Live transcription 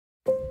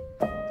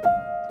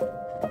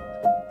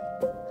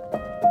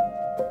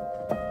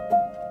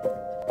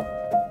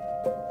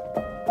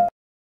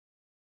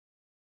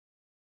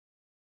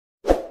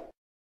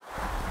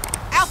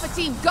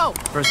Go!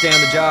 First day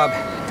on the job.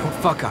 Don't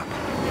fuck up.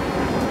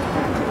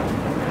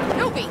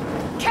 Newbie,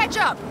 catch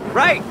up!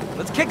 Right!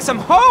 Let's kick some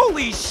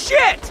holy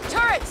shit!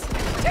 Turrets!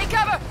 Take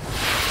cover!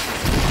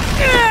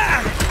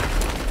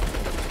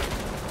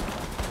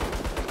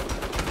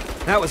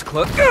 That was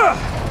close.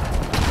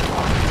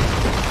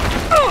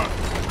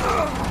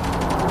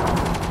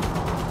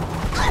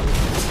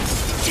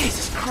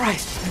 Jesus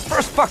Christ!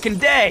 First fucking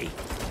day!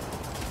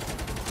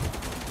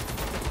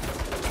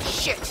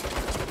 Shit!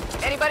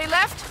 Anybody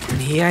left?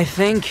 Me, I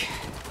think.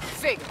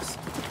 Figures.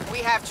 We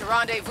have to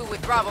rendezvous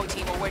with Bravo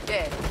team or we're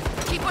dead.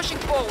 Keep pushing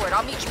forward.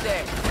 I'll meet you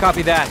there.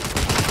 Copy that.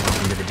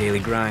 Into the daily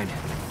grind.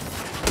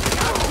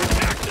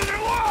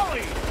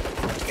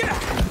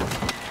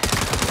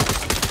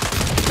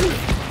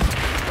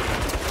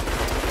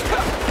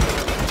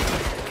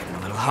 Getting a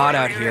little hot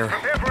out here.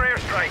 Prepare for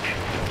airstrike.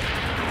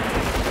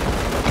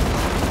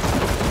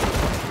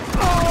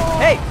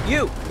 Hey,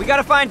 you! We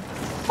gotta find...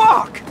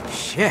 Fuck!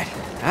 Shit,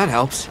 that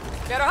helps.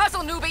 Better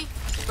hustle, newbie.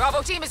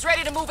 Bravo team is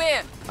ready to move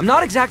in. I'm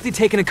not exactly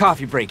taking a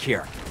coffee break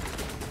here.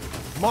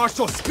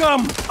 Marshal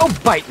scum! Oh,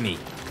 bite me!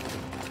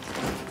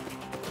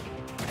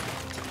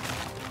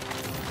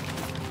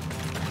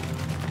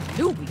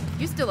 Newbie,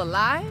 you still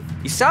alive?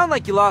 You sound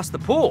like you lost the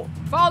pool.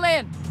 Fall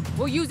in.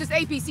 We'll use this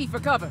APC for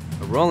cover.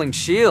 A rolling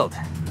shield.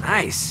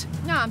 Nice.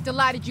 Nah, I'm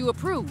delighted you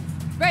approve.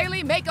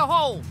 Bailey, make a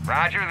hole.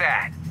 Roger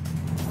that.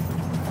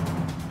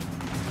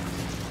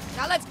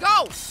 Now let's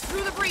go!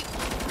 Through the breach!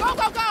 Go,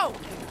 go, go!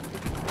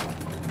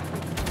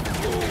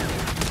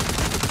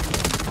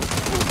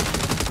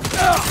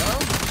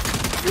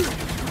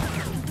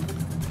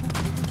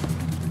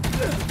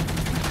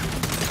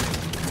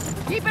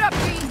 Keep it up,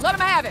 team. Let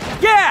them have it.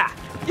 Yeah!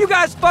 You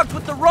guys fucked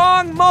with the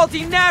wrong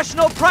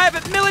multinational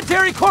private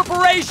military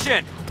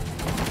corporation!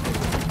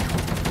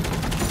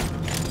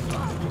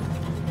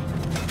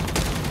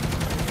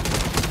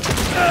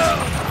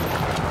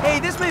 Hey,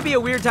 this may be a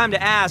weird time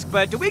to ask,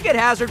 but do we get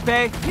hazard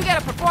pay? You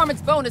get a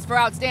performance bonus for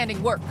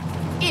outstanding work,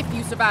 if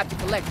you survive to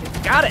collect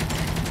it. Got it.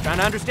 Trying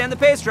to understand the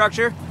pay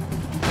structure.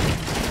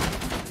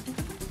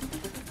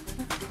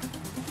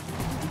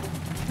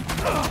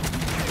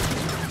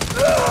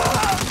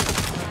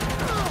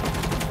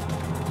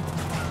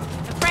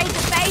 Afraid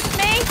to face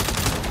me?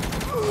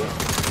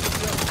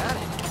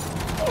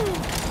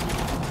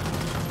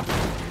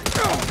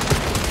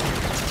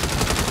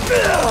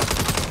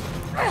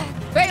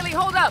 Bailey,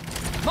 hold up!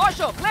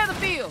 Marshal, clear the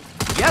field!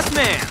 Yes,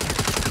 ma'am.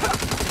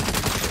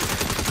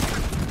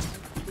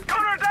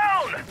 Gun her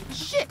down!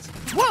 Shit!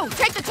 Whoa,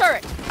 take the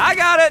turret! I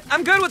got it.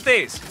 I'm good with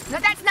these. Now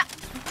that's not...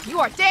 You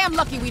are damn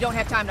lucky we don't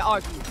have time to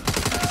argue.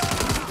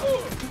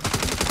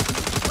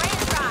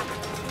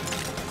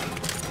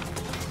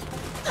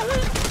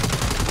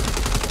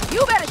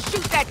 You better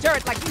shoot that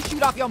turret like you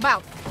shoot off your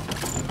mouth.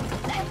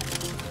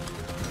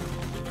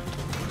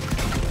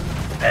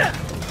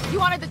 You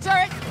wanted the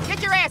turret?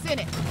 Get your ass in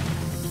it.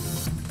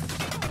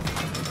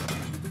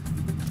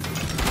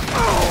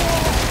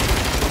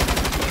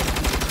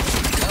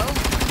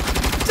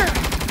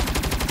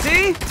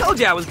 See? Told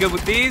you I was good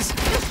with these.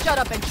 Just shut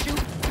up and shoot.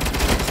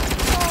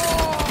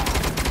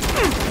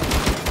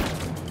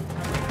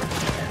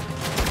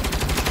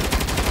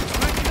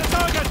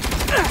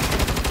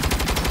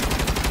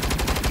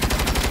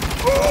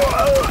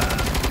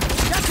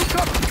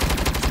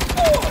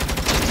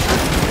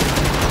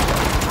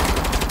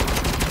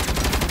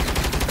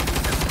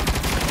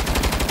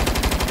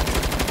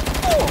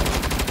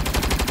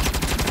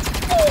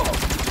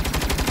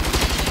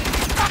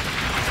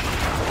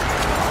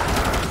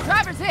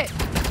 Driver's hit.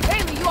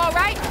 Bailey, you all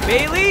right?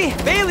 Bailey?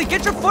 Bailey,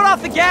 get your foot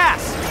off the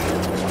gas!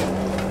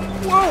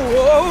 Whoa,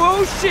 whoa,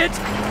 whoa, shit!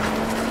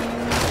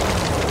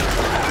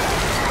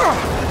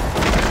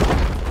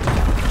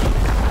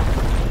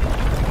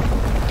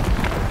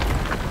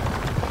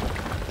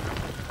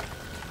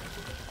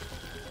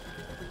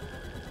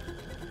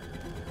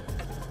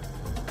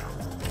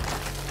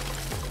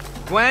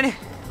 Gwen?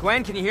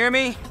 Gwen, can you hear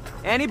me?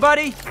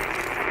 Anybody?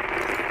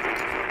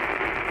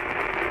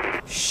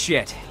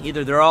 Shit.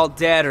 Either they're all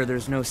dead or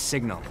there's no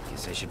signal.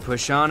 Guess I should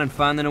push on and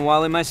find the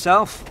Nawali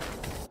myself.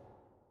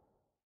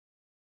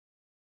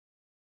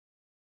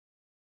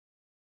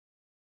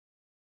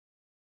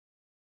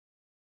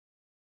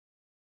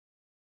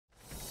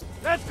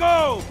 Let's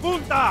go!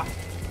 Punta!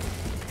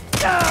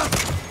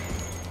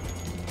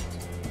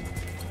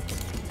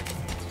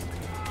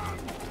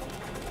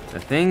 The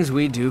things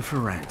we do for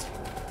rent.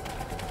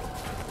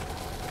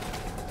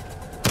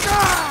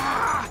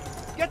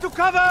 Get to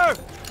cover!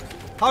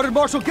 How did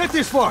Marshall get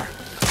this far?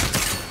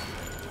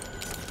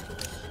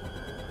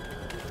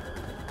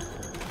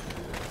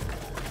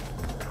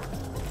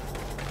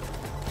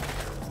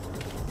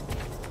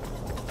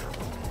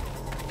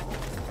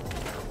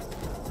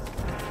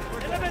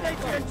 Eliminate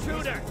the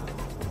intruder!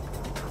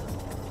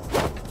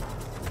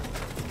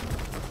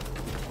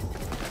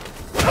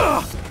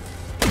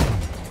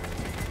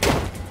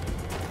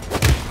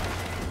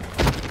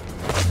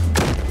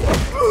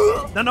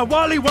 The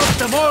Nawali wants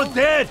them all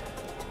dead!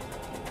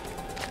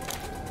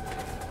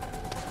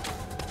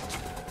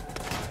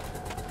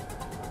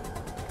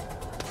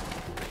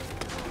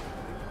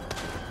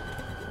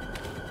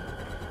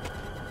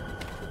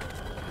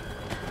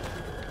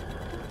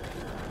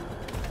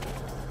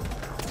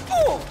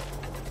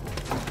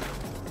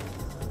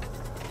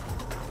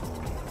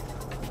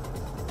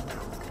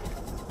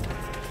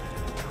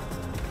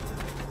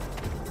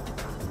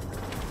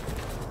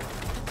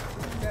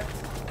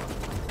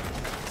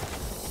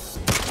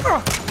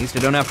 At least I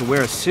don't have to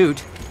wear a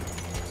suit.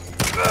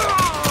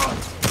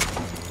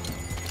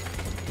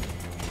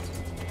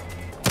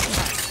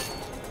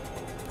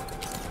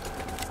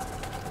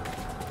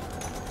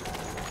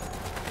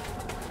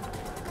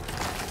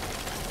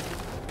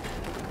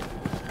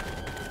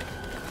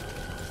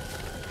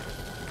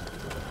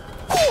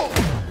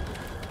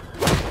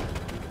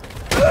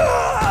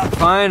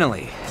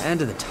 Finally,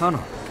 end of the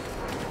tunnel.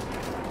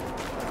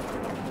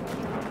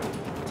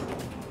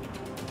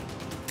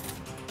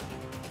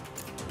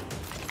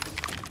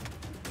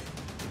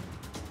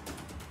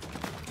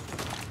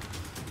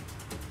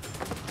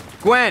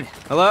 Gwen,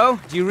 hello?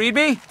 Do you read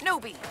me?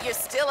 Newbie, you're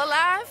still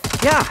alive?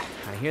 Yeah,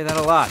 I hear that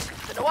a lot.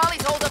 The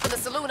Nawali's holed up in the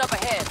saloon up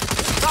ahead.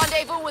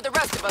 Rendezvous with the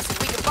rest of us so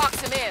we can box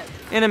him in.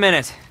 In a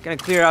minute. Gonna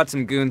clear out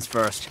some goons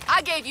first.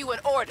 I gave you an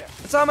order.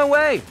 It's on my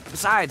way.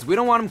 Besides, we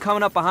don't want them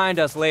coming up behind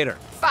us later.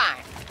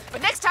 Fine.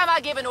 But next time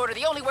I give an order,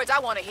 the only words I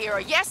want to hear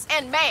are yes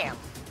and ma'am.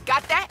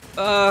 Got that?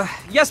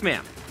 Yes,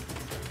 ma'am.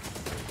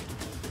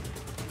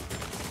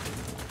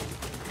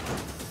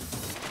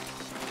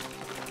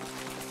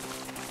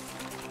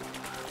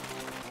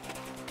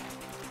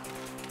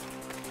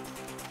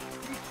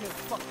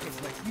 Fuckers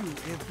like you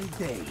every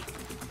day.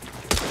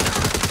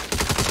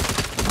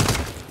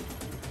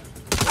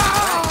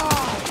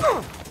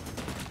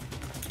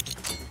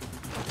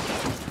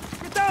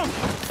 Get down!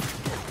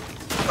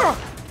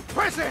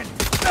 Press in!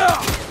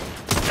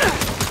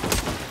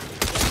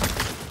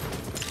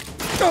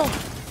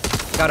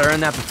 Gotta earn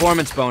that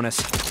performance bonus.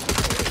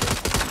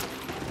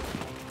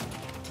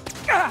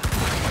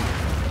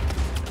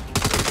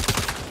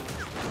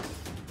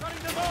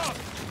 Cutting them off!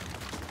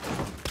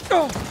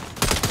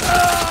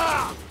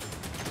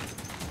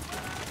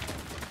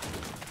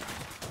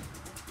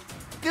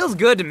 Feels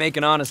good to make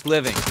an honest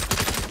living.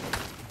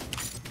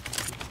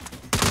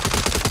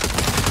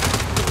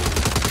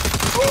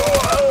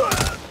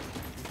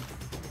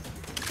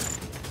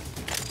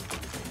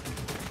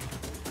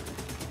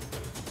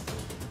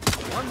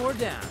 One more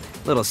down.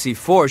 Little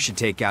C4 should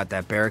take out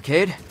that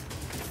barricade.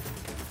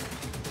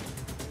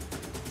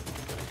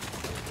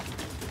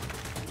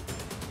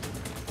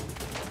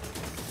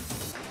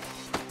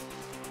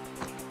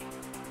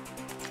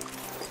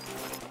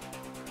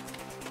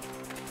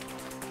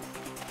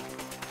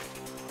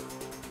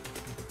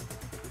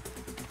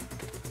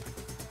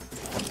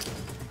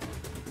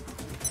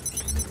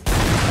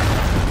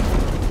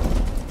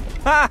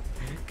 Ha!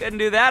 Couldn't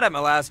do that at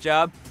my last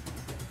job.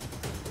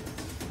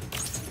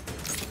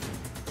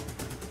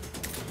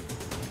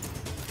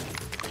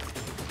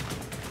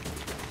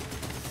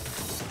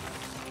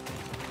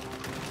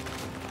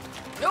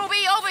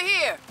 Newbie, over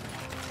here!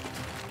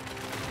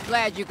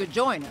 Glad you could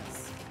join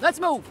us. Let's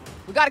move.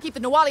 We gotta keep the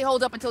Nawali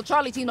holed up until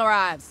Charlie team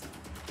arrives.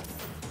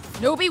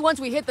 Newbie,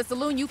 once we hit the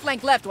saloon, you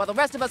flank left while the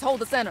rest of us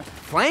hold the center.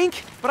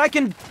 Flank? But I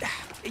can...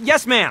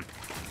 Yes, ma'am.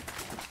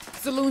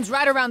 Saloon's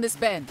right around this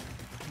bend.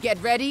 Get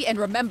ready and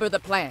remember the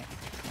plan.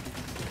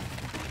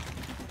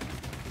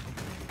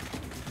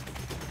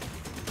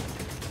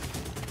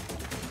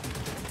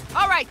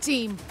 All right,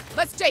 team.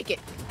 Let's take it.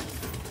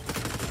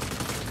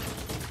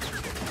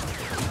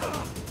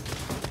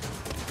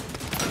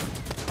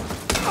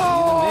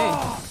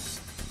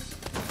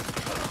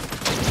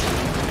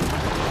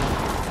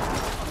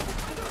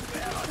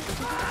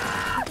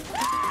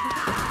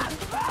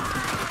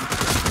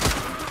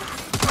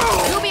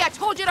 Newbie, I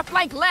told you to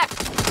flank left.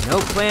 No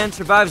plan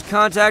survives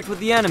contact with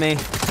the enemy.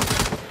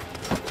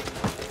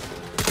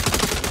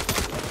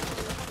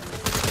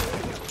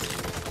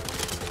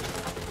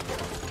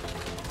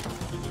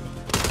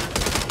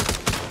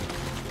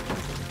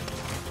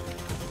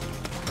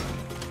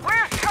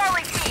 Where's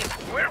Charlie team?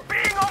 We're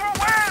being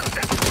overwhelmed!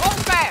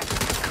 Hold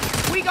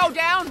fast. We go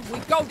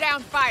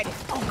down fighting.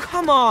 Oh,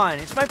 come on.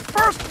 It's my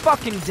first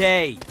fucking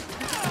day.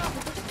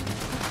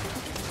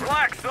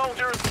 Black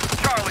soldiers,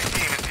 Charlie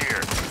team is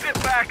here. Sit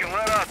back and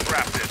let us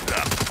wrap this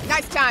up.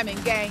 Nice timing,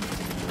 gang.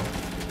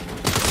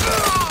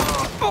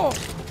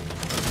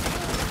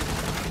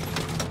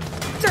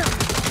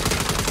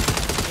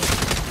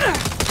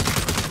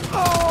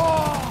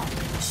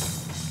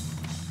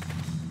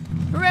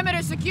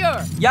 Perimeter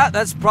secure. Yeah,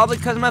 that's probably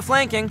because of my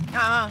flanking.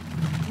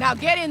 Now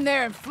get in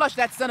there and flush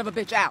that son of a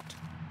bitch out.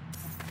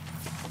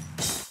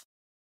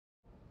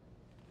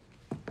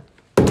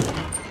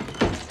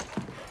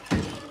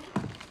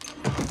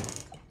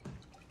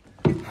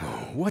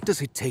 What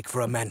does it take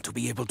for a man to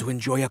be able to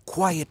enjoy a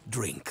quiet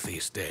drink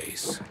these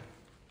days?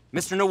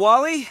 Mr.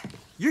 Nawali,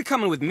 you're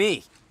coming with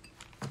me.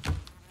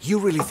 You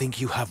really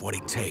think you have what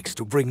it takes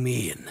to bring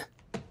me in?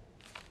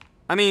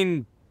 I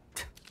mean,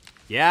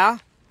 yeah?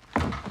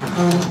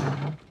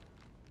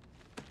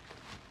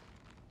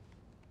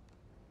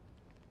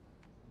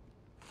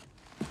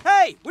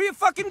 Hey, where you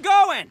fucking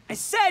going? I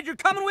said you're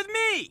coming with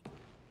me!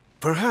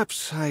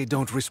 Perhaps I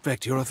don't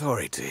respect your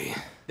authority.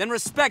 Then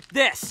respect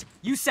this.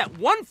 You set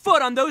one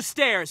foot on those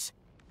stairs.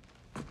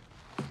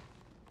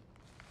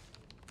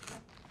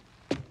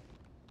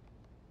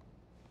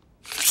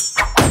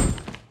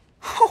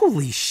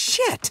 Holy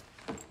shit!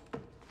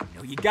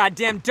 No, you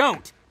goddamn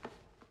don't.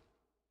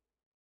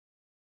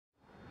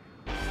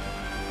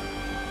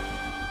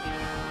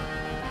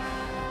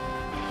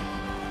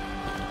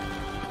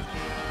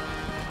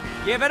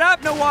 Give it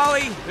up,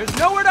 Nawali! There's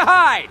nowhere to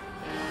hide!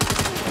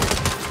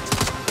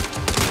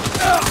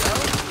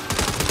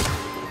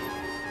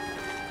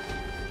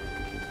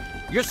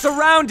 You're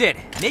surrounded!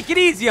 Make it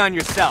easy on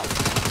yourself!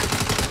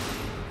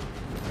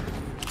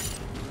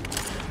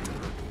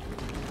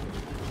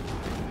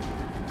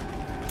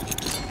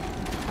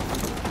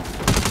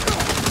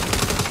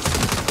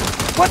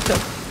 What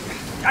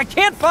the? I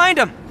can't find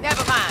him!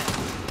 Never mind.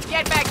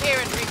 Get back here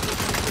and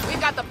regroup. We've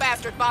got the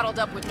bastard bottled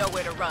up with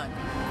nowhere to run.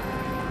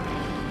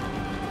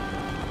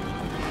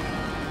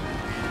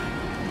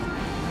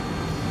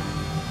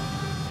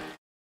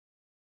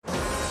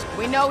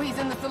 We know he's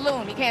in the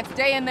saloon. He can't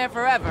stay in there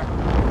forever.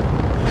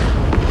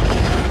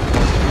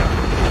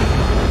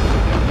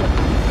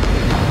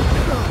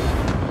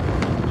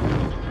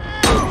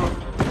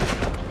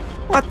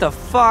 What the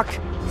fuck?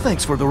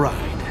 Thanks for the ride.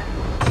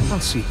 I'll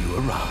see you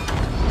around.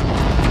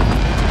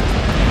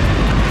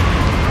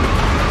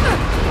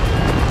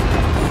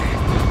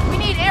 We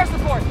need air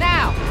support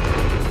now.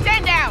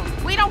 Stand down.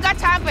 We don't got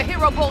time for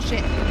hero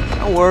bullshit.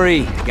 Don't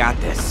worry, I got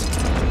this.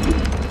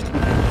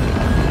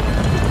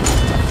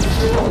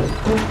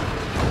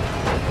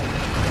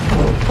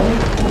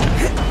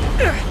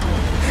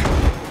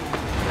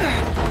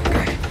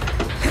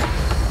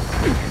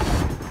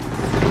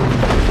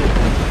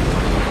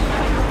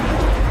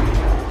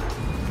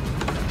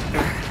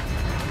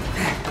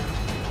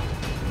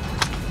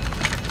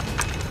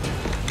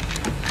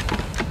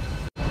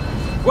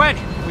 Gwen,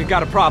 we've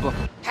got a problem.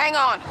 Hang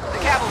on. The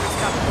cavalry's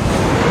coming.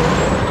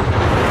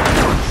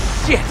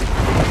 Shit!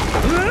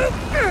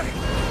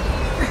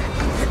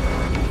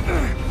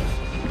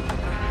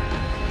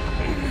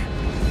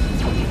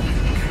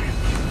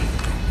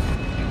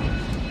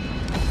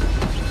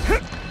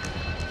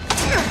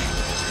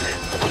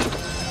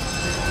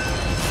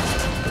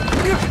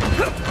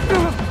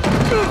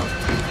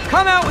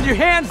 Come out with your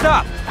hands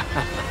up!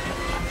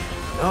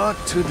 Not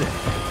today.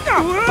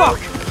 Oh, fuck!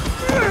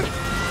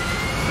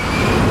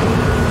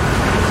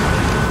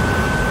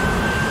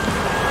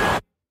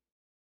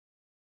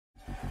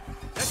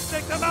 Let's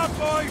take them out,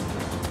 boys!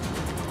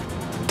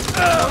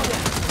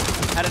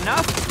 Had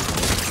enough?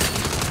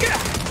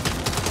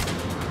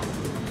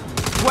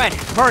 Gwen,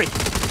 hurry! We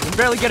can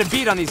barely get a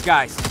beat on these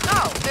guys.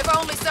 Oh, if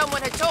only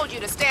someone had told you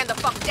to stand the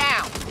fuck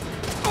down.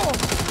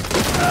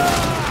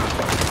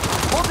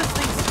 Hold this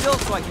thing still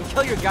so I can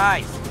kill your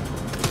guys.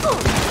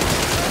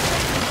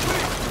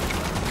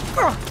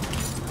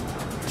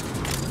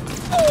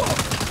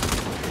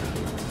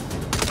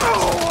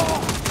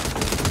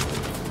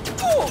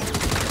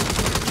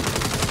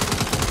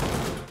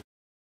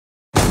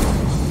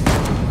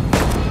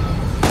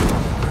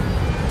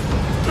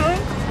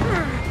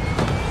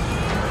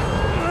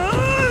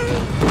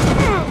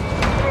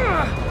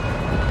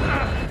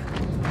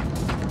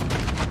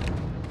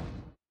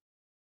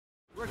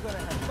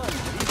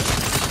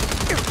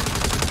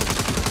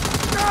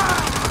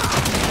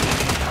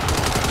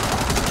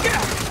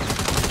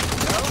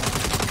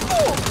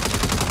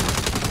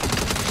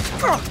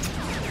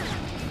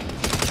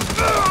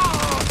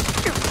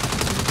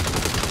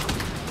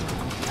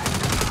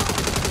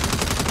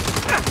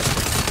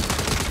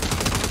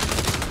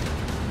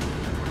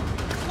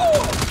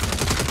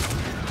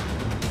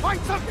 Find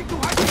something to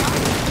hide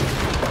behind!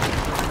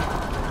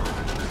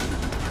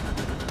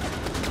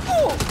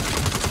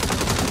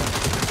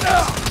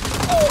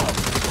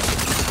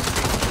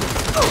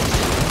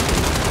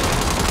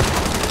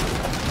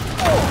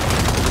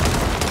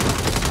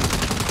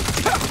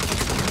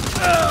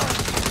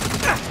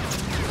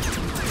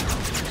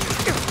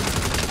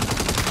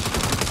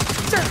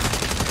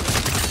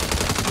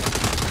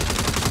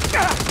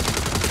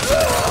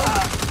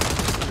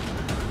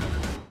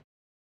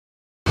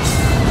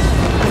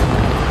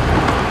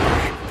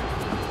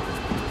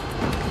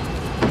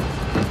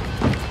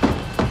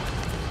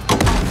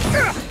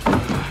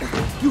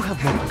 You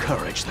have more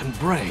courage than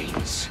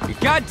brains. You're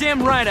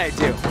goddamn right I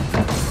do.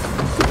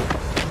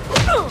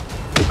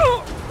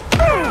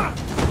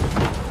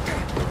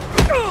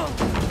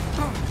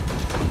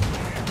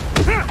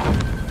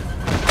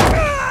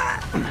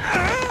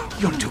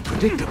 You're too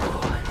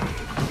predictable.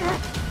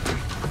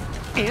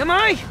 Am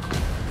I?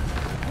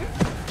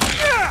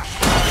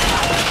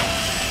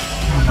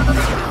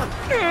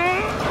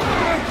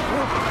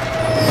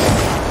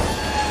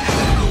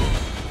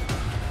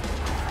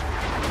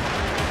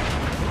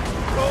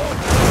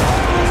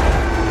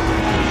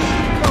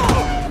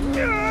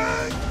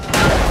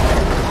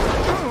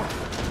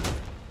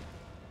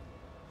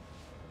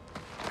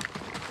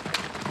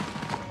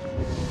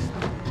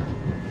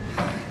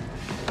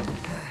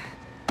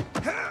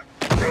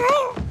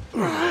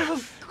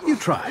 You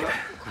tried.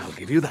 I'll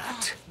give you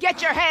that.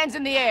 Get your hands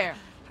in the air.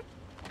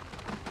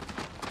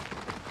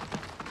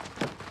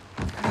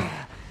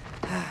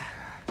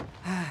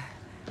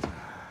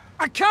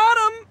 I caught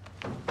him!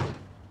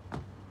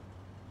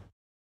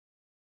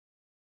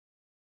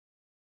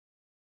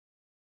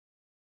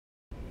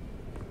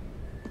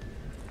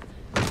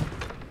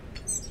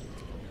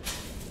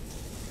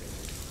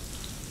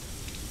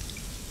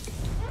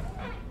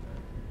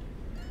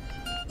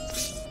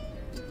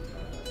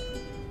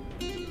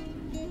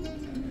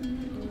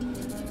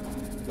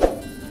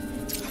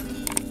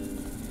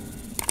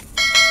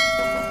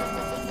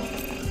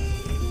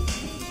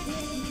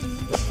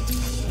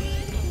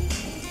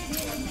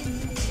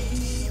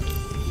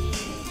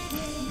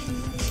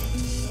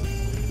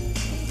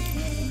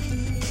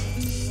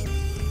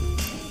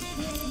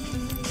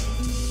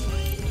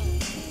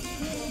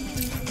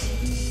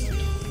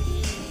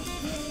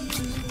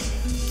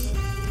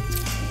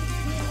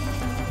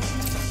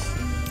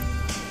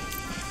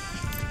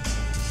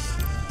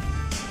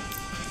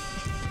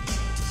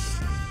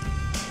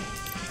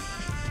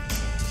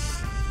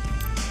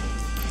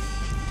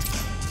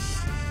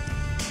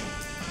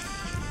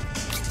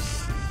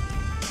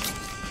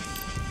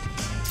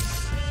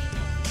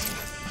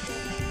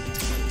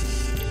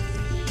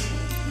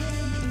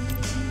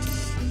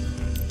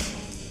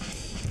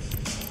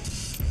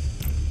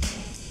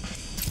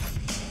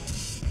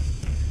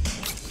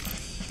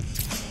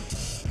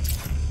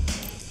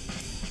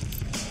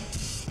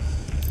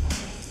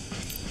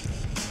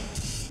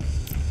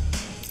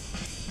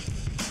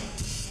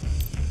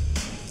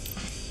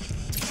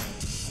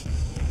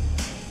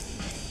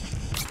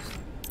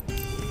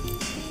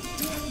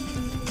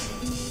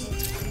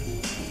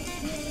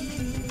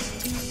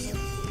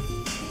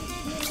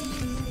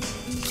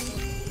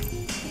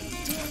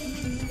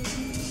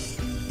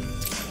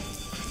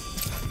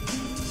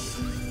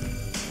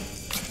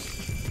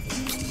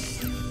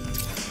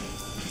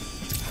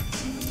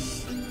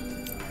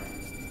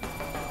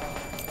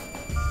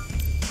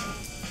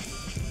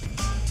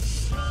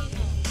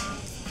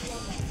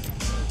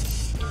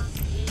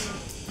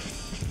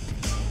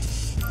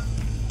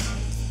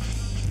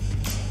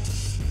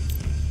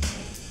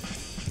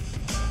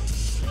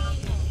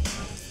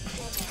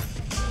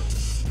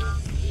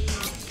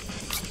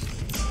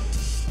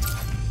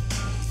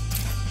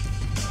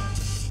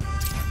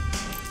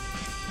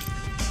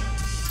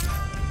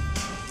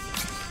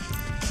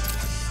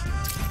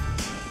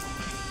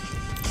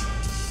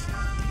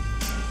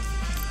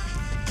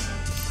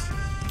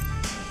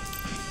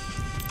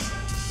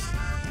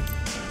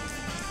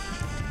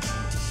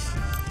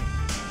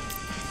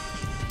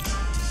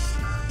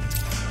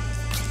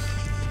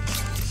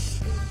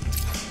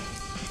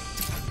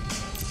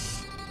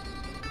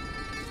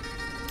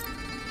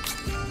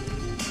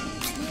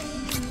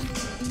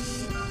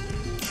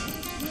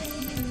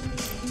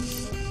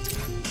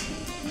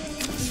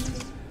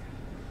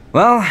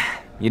 Well,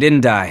 you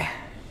didn't die.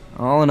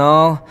 All in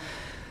all,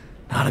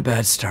 not a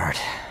bad start.